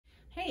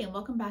Hey, and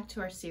welcome back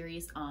to our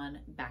series on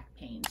back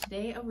pain.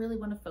 Today, I really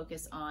want to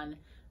focus on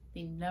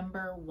the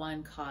number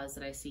one cause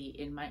that I see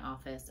in my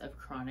office of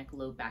chronic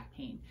low back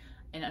pain,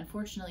 and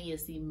unfortunately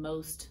is the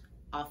most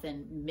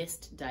often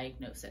missed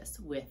diagnosis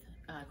with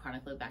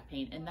chronic low back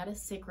pain, and that is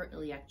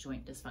sacroiliac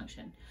joint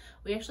dysfunction.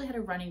 We actually had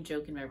a running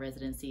joke in my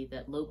residency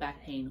that low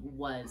back pain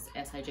was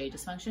SI joint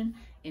dysfunction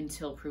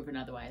until proven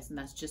otherwise, and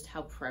that's just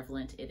how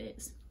prevalent it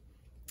is.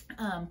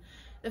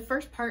 The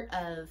first part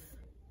of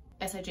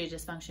SI joint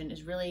dysfunction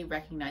is really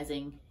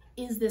recognizing,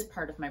 is this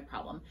part of my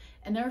problem?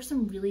 And there are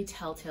some really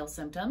telltale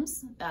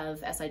symptoms of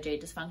SI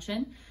joint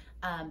dysfunction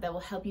that will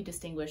help you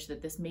distinguish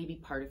that this may be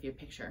part of your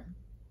picture.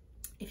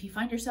 If you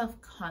find yourself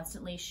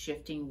constantly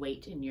shifting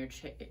weight in your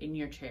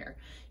chair,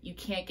 you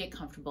can't get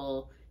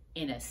comfortable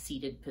in a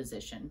seated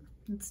position.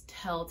 It's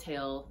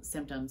telltale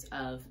symptoms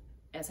of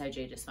SI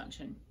joint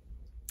dysfunction.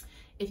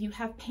 If you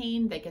have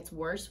pain that gets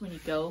worse when you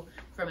go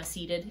from a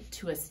seated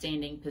to a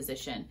standing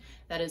position,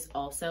 that is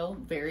also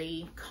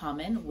very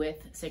common with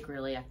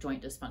sacroiliac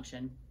joint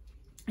dysfunction.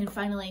 And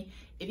finally,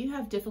 if you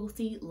have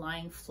difficulty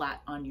lying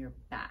flat on your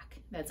back,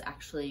 that's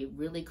actually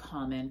really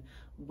common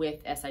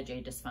with SI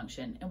joint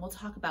dysfunction. And we'll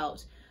talk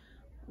about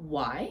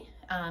why,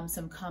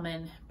 some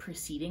common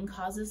preceding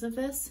causes of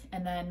this,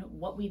 and then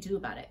what we do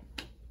about it.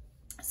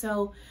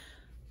 So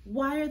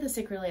why are the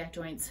sacroiliac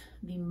joints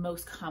the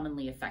most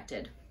commonly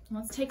affected?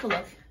 Let's take a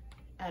look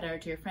at our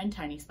dear friend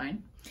tiny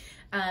spine.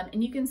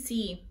 And you can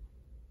see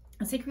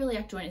a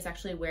sacroiliac joint is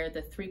actually where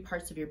the three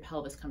parts of your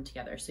pelvis come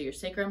together. So your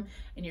sacrum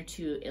and your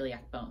two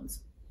iliac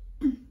bones.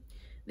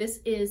 This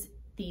is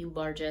the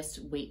largest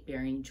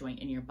weight-bearing joint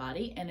in your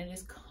body, and it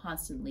is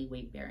constantly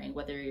weight-bearing.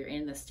 Whether you're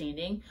in the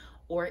standing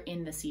or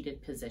in the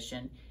seated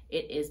position,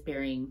 it is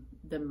bearing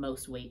the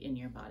most weight in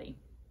your body.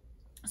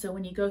 So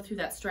when you go through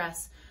that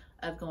stress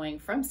of going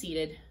from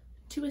seated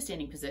to a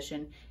standing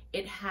position,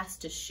 it has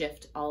to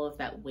shift all of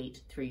that weight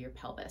through your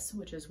pelvis,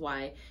 which is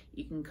why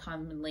you can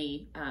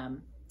commonly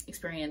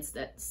experience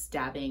that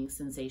stabbing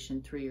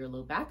sensation through your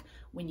low back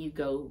when you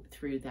go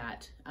through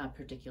that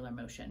particular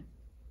motion.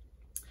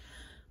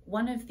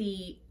 One of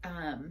the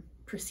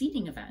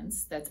preceding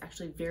events that's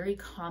actually very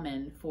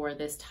common for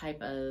this type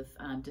of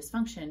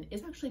dysfunction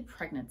is actually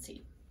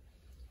pregnancy.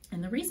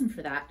 And the reason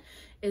for that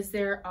is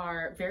there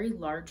are very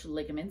large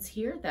ligaments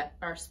here that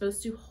are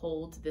supposed to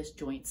hold this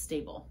joint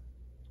stable.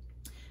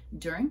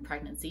 During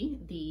pregnancy,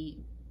 the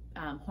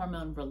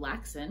hormone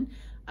relaxin,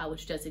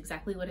 which does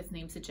exactly what its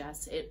name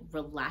suggests, it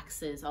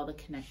relaxes all the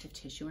connective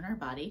tissue in our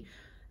body,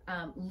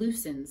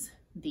 loosens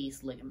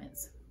these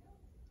ligaments.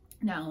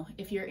 Now,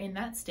 if you're in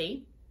that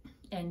state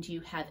and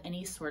you have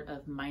any sort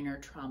of minor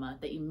trauma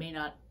that you may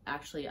not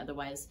actually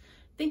otherwise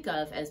think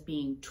of as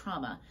being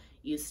trauma,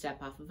 you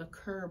step off of a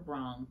curb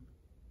wrong,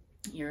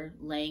 you're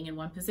laying in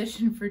one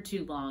position for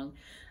too long,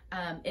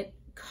 it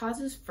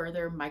causes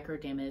further micro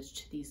damage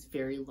to these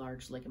very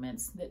large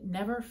ligaments that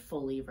never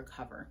fully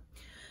recover.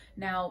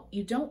 Now,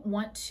 you don't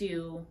want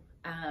to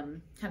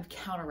kind of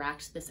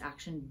counteract this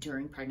action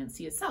during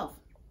pregnancy itself.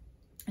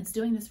 It's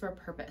doing this for a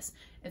purpose.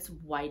 It's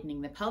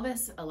widening the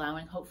pelvis,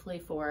 allowing hopefully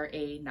for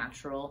a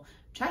natural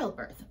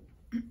childbirth.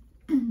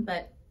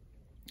 But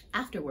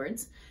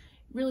afterwards,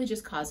 really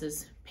just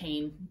causes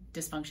pain,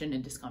 dysfunction,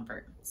 and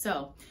discomfort.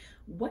 So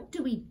what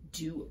do we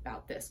do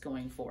about this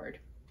going forward?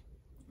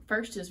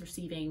 First is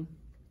receiving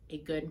a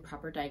good and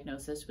proper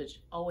diagnosis, which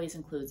always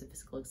includes a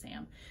physical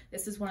exam.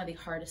 This is one of the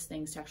hardest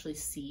things to actually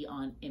see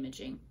on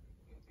imaging.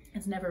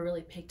 It's never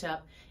really picked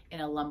up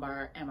in a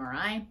lumbar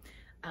MRI.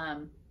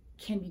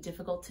 Can be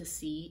difficult to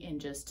see in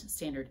just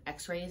standard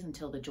x-rays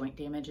until the joint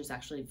damage is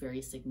actually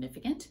very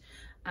significant.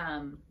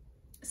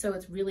 So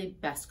it's really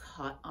best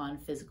caught on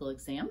physical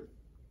exam.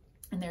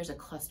 And there's a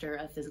cluster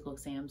of physical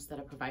exams that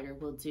a provider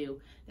will do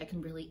that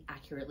can really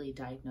accurately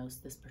diagnose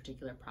this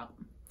particular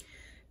problem.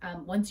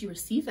 Once you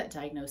receive that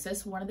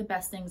diagnosis, one of the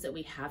best things that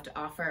we have to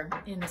offer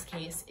in this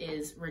case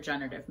is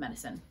regenerative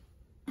medicine.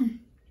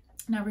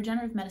 Now,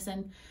 regenerative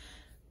medicine,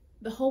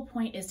 the whole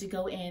point is to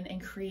go in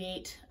and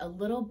create a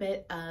little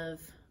bit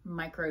of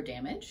micro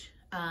damage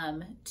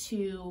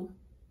to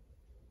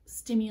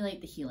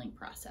stimulate the healing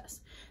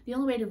process. The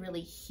only way to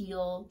really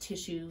heal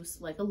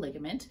tissues like a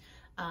ligament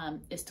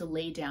is to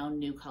lay down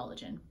new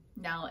collagen.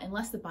 Now,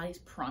 unless the body's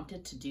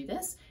prompted to do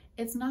this,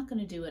 it's not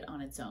going to do it on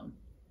its own.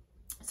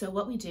 So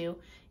what we do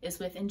is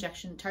with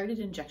targeted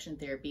injection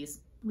therapies,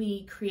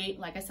 we create,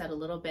 like I said, a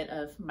little bit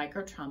of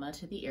micro trauma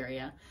to the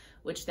area,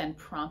 which then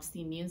prompts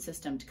the immune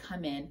system to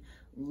come in,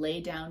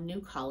 lay down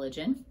new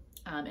collagen,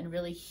 and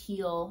really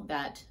heal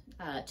that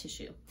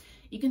tissue.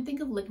 You can think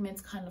of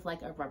ligaments kind of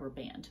like a rubber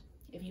band.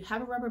 If you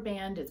have a rubber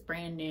band, it's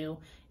brand new,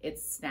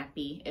 it's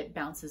snappy, it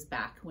bounces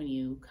back when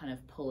you kind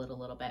of pull it a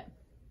little bit.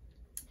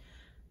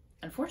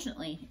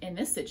 Unfortunately, in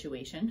this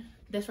situation,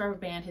 this rubber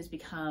band has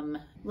become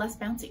less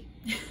bouncy.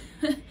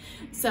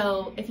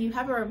 So if you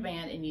have a rubber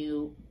band and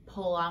you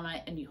pull on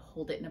it and you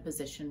hold it in a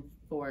position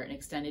for an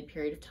extended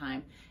period of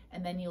time,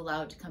 and then you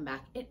allow it to come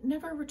back, it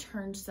never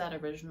returns to that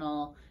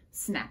original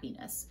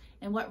snappiness.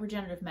 And what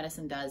regenerative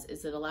medicine does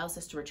is it allows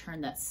us to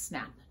return that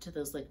snap to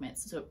those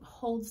ligaments. So it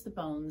holds the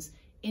bones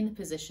in the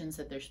positions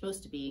that they're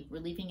supposed to be,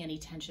 relieving any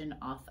tension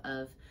off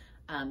of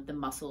the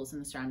muscles in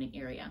the surrounding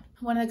area.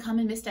 One of the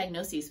common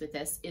misdiagnoses with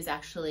this is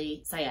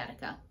actually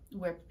sciatica,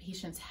 where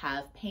patients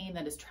have pain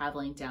that is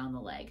traveling down the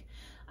leg.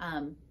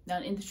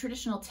 Now, in the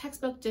traditional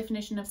textbook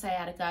definition of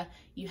sciatica,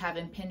 you have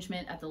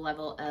impingement at the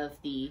level of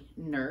the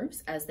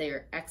nerves as they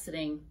are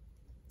exiting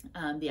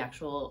the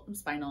actual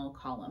spinal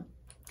column.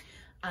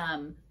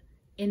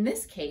 In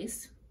this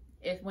case,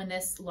 when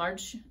this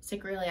large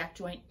sacroiliac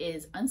joint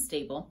is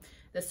unstable,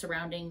 the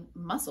surrounding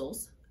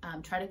muscles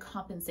try to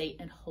compensate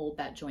and hold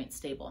that joint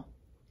stable.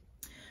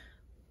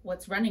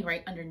 What's running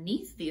right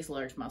underneath these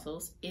large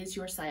muscles is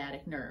your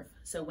sciatic nerve.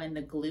 So when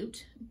the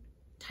glute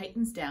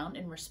tightens down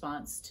in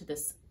response to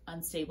this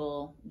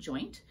unstable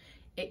joint,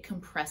 it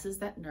compresses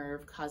that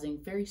nerve, causing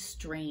very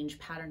strange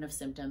pattern of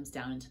symptoms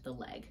down into the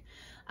leg.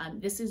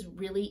 This is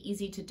really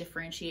easy to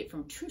differentiate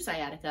from true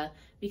sciatica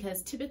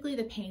because typically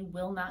the pain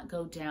will not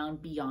go down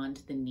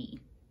beyond the knee.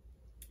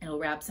 It'll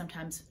wrap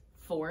sometimes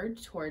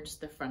forward towards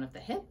the front of the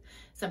hip,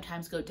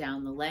 sometimes go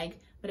down the leg,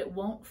 but it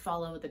won't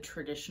follow the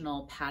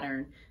traditional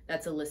pattern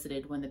that's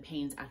elicited when the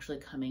pain's actually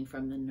coming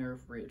from the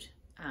nerve root.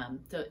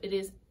 So it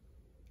is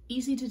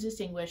easy to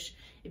distinguish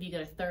if you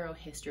get a thorough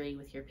history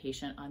with your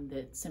patient on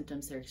the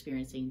symptoms they're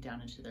experiencing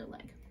down into their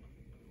leg.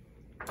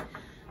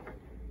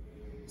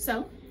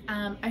 So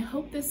I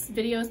hope this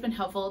video has been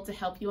helpful to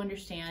help you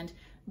understand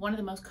one of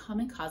the most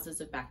common causes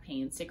of back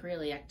pain,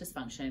 sacroiliac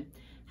dysfunction,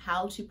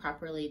 how to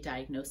properly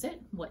diagnose it,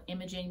 what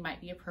imaging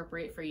might be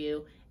appropriate for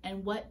you,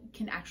 and what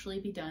can actually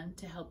be done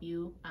to help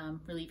you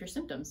relieve your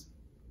symptoms.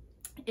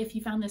 If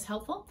you found this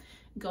helpful,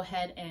 go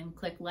ahead and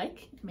click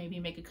like, maybe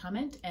make a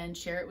comment, and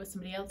share it with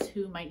somebody else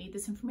who might need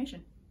this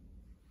information.